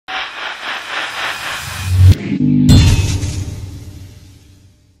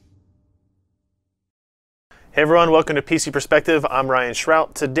Hey everyone, welcome to PC Perspective. I'm Ryan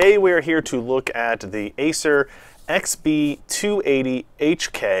Shrout. Today we are here to look at the Acer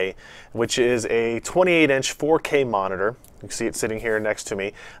XB280HK, which is a 28-inch 4K monitor. You can see it sitting here next to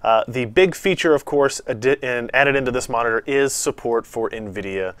me. The big feature, of course, added into this monitor is support for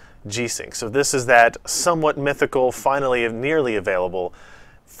NVIDIA G-Sync. So this is that somewhat mythical, finally nearly available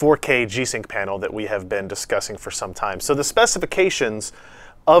 4K G-Sync panel that we have been discussing for some time. So the specifications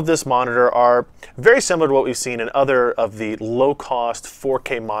of this monitor are very similar to what we've seen in other of the low-cost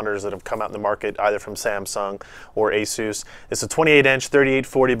 4K monitors that have come out in the market, either from Samsung or ASUS. It's a 28-inch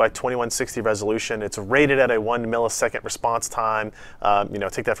 3840 by 2160 resolution. It's rated at a 1 millisecond response time.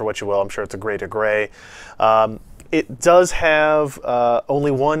 Take that for what you will. I'm sure it's a gray to gray. It does have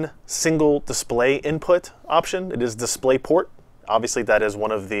only one single display input option. It is DisplayPort. Obviously, that is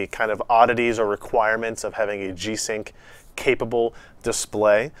one of the kind of oddities or requirements of having a G-Sync capable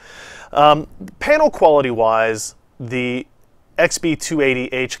display. Panel quality wise, the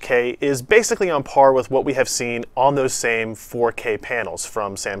XB280HK is basically on par with what we have seen on those same 4K panels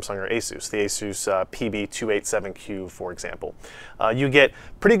from Samsung or ASUS, the ASUS PB287Q, for example. You get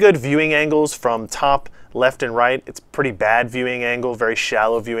pretty good viewing angles from top, left, and right. It's pretty bad viewing angle, very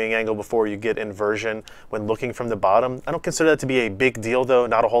shallow viewing angle before you get inversion when looking from the bottom. I don't consider that to be a big deal, though.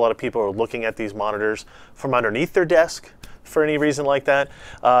 Not a whole lot of people are looking at these monitors from underneath their desk for any reason like that.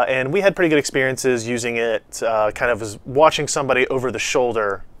 And we had pretty good experiences using it kind of as watching somebody over the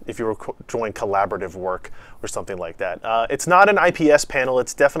shoulder if you were doing collaborative work or something like that. It's not an IPS panel,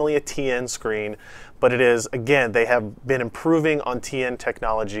 it's definitely a TN screen, but it is, again, they have been improving on TN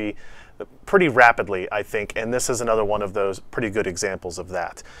technology pretty rapidly, I think, and this is another one of those pretty good examples of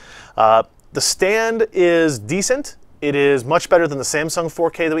that. The stand is decent. It is much better than the Samsung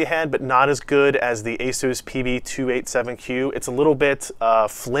 4K that we had, but not as good as the ASUS PB287Q. It's a little bit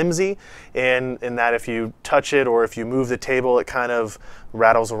flimsy in that if you touch it or if you move the table, it kind of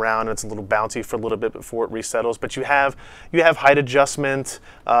rattles around. It's a little bouncy for a little bit before it resettles. But you have height adjustment,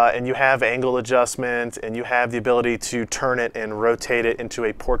 and you have angle adjustment, and you have the ability to turn it and rotate it into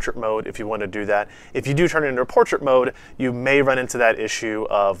a portrait mode if you want to do that. If you do turn it into a portrait mode, you may run into that issue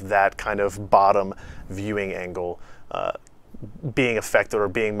of that kind of bottom viewing angle being affected or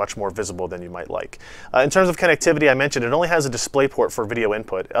being much more visible than you might like. In terms of connectivity, I mentioned it only has a DisplayPort for video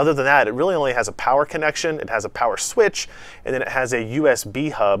input. Other than that, it really only has a power connection, it has a power switch, and then it has a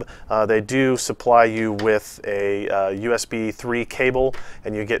USB hub. They do supply you with a USB 3 cable,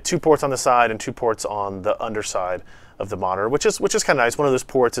 and you get 2 ports on the side and 2 ports on the underside of the monitor, which is kind of nice. One of those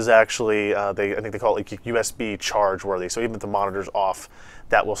ports is actually, I think they call it like USB charge worthy, so even if the monitor's off,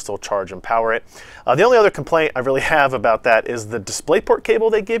 that will still charge and power it. The only other complaint I really have about that is the DisplayPort cable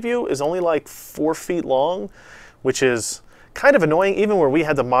they give you is only like 4 feet long, which is kind of annoying. Even where we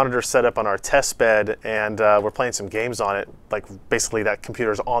had the monitor set up on our test bed and we're playing some games on it, like basically that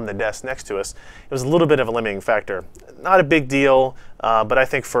computer's on the desk next to us, it was a little bit of a limiting factor. Not a big deal, but I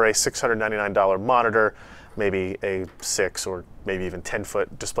think for a $699 monitor, maybe a 6 or maybe even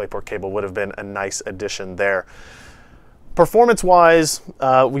 10-foot DisplayPort cable would have been a nice addition there. Performance-wise,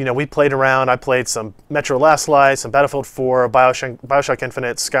 we played around. I played some Metro Last Light, some Battlefield 4, Bioshock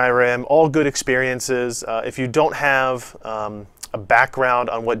Infinite, Skyrim, all good experiences. If you don't have a background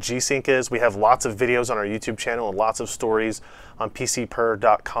on what G-Sync is, we have lots of videos on our YouTube channel and lots of stories on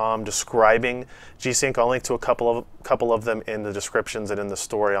PCPer.com describing G-Sync. I'll link to a couple of them in the descriptions and in the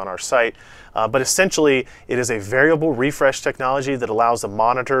story on our site. But essentially, it is a variable refresh technology that allows the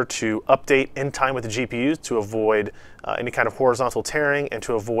monitor to update in time with the GPUs to avoid any kind of horizontal tearing and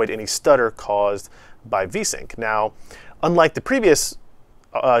to avoid any stutter caused by V-Sync. Now, unlike the previous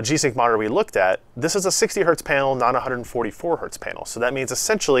G-Sync monitor we looked at, this is a 60 Hertz panel, not a 144 Hertz panel. So that means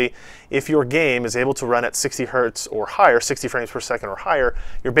essentially, if your game is able to run at 60 Hertz or higher, 60 frames per second or higher,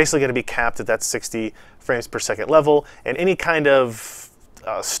 you're basically going to be capped at that 60 frames per second level. And any kind of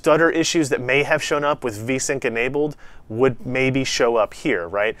stutter issues that may have shown up with V-Sync enabled would maybe show up here,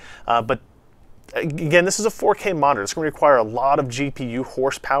 right? But again, this is a 4K monitor. It's going to require a lot of GPU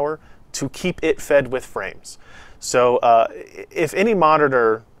horsepower to keep it fed with frames. So if any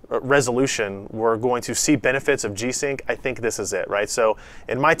monitor resolution were going to see benefits of G-Sync, I think this is it, right? So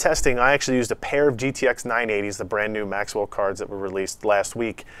in my testing, I actually used a pair of GTX 980s, the brand new Maxwell cards that were released last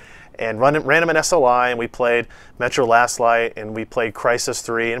week, and ran them in SLI, and we played Metro Last Light, and we played Crysis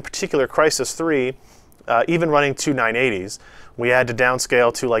 3. In particular, Crysis 3, even running 2 980s, we had to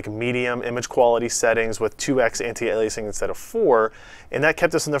downscale to like medium image quality settings with 2x anti-aliasing instead of 4, and that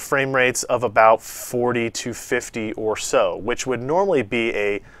kept us in the frame rates of about 40 to 50 or so, which would normally be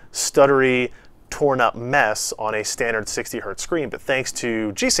a stuttery, torn up mess on a standard 60 Hertz screen. But thanks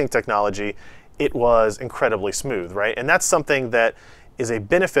to G-Sync technology, it was incredibly smooth, right? And that's something that is a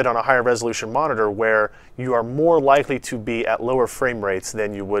benefit on a higher resolution monitor, where you are more likely to be at lower frame rates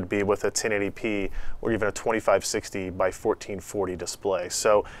than you would be with a 1080p or even a 2560 by 1440 display.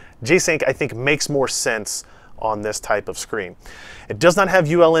 So G-Sync, I think, makes more sense on this type of screen. It does not have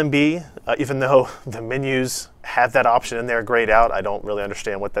ULMB, even though the menus have that option in there grayed out. I don't really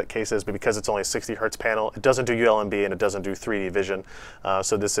understand what that case is, but because it's only a 60 hertz panel, it doesn't do ULMB and it doesn't do 3D vision.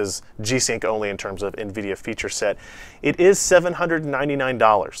 So this is G-Sync only in terms of NVIDIA feature set. It is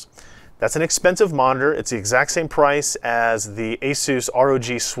 $799. That's an expensive monitor. It's the exact same price as the ASUS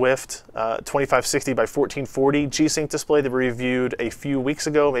ROG Swift 2560 by 1440 G-Sync display that we reviewed a few weeks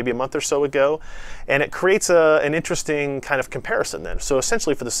ago, maybe a month or so ago. And it creates an interesting kind of comparison then. So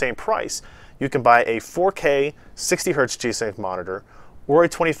essentially for the same price, you can buy a 4K 60 hertz G-Sync monitor or a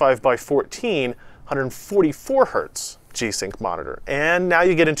 25 by 14 144 hertz G-Sync monitor. And now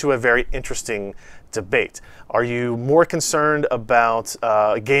you get into a very interesting debate. Are you more concerned about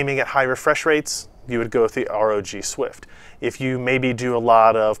gaming at high refresh rates? You would go with the ROG Swift. If you maybe do a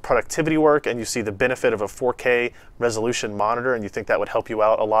lot of productivity work and you see the benefit of a 4K resolution monitor and you think that would help you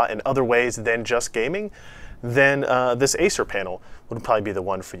out a lot in other ways than just gaming, then this Acer panel would probably be the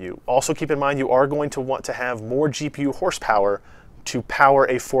one for you. Also keep in mind, you are going to want to have more GPU horsepower to power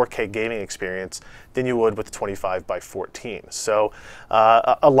a 4K gaming experience than you would with 25 by 14. So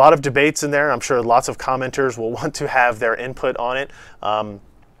a lot of debates in there. I'm sure lots of commenters will want to have their input on it.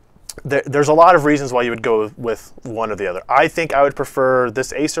 There's a lot of reasons why you would go with one or the other. I think I would prefer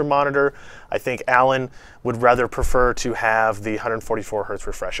this Acer monitor. I think Alan would rather prefer to have the 144 hertz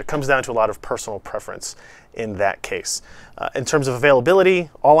refresh. It comes down to a lot of personal preference in that case. In terms of availability,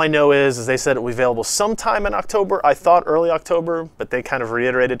 all I know is they said it will be available sometime in October. I thought early October, but they kind of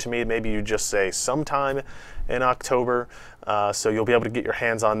reiterated to me, maybe you just say sometime in October. So you'll be able to get your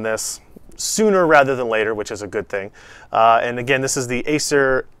hands on this sooner rather than later, which is a good thing. And again, this is the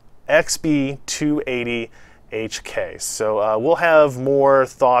Acer XB280HK. So we'll have more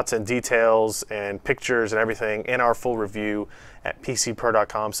thoughts and details and pictures and everything in our full review at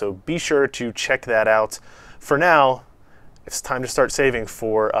PCPro.com. So be sure to check that out. For now, it's time to start saving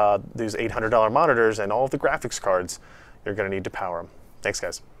for these $800 monitors and all of the graphics cards you're going to need to power them. Thanks,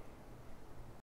 guys.